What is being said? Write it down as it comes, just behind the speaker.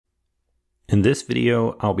In this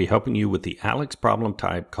video, I'll be helping you with the ALEKS problem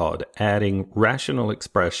type called adding rational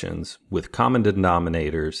expressions with common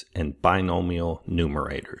denominators and binomial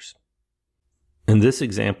numerators. In this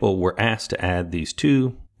example, we're asked to add these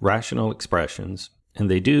two rational expressions,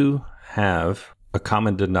 and they do have a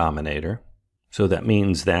common denominator. So that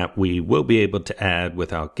means that we will be able to add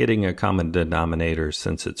without getting a common denominator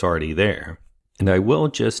since it's already there. And I will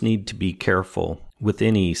just need to be careful with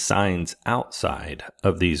any signs outside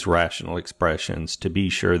of these rational expressions to be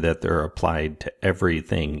sure that they're applied to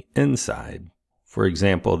everything inside. For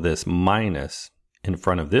example, this minus in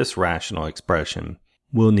front of this rational expression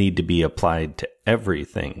will need to be applied to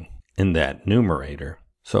everything in that numerator.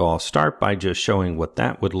 So I'll start by just showing what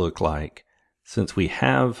that would look like. Since we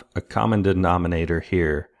have a common denominator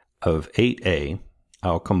here of 8a,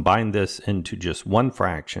 I'll combine this into just one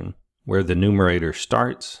fraction where the numerator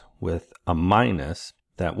starts with a minus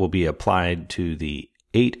that will be applied to the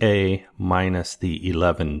 8a minus the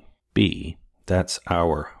 11b. That's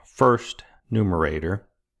our first numerator.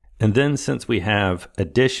 And then since we have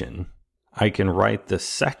addition, I can write the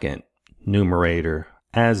second numerator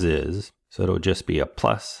as is. So it'll just be a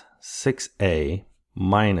plus 6a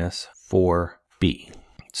minus 4b.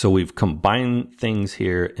 So we've combined things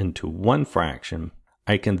here into one fraction.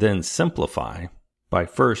 I can then simplify by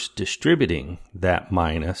first distributing that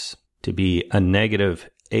minus to be a negative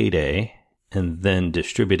 8a, and then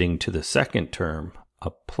distributing to the second term a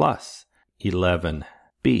plus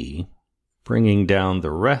 11b, bringing down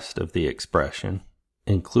the rest of the expression,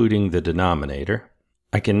 including the denominator.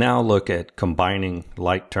 I can now look at combining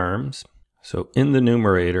like terms. So in the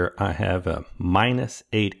numerator, I have a minus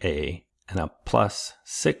 8a and a plus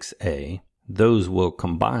 6a. Those will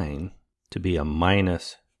combine to be a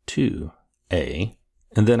minus 2a.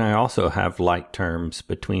 And then I also have like terms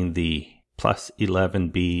between the plus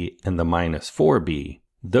 11b and the minus 4b.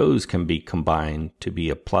 Those can be combined to be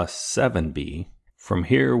a plus 7b. From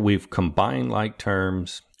here, we've combined like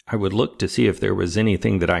terms. I would look to see if there was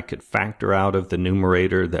anything that I could factor out of the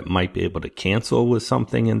numerator that might be able to cancel with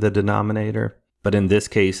something in the denominator. But in this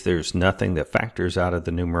case, there's nothing that factors out of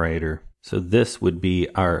the numerator. So this would be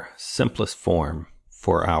our simplest form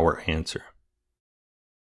for our answer.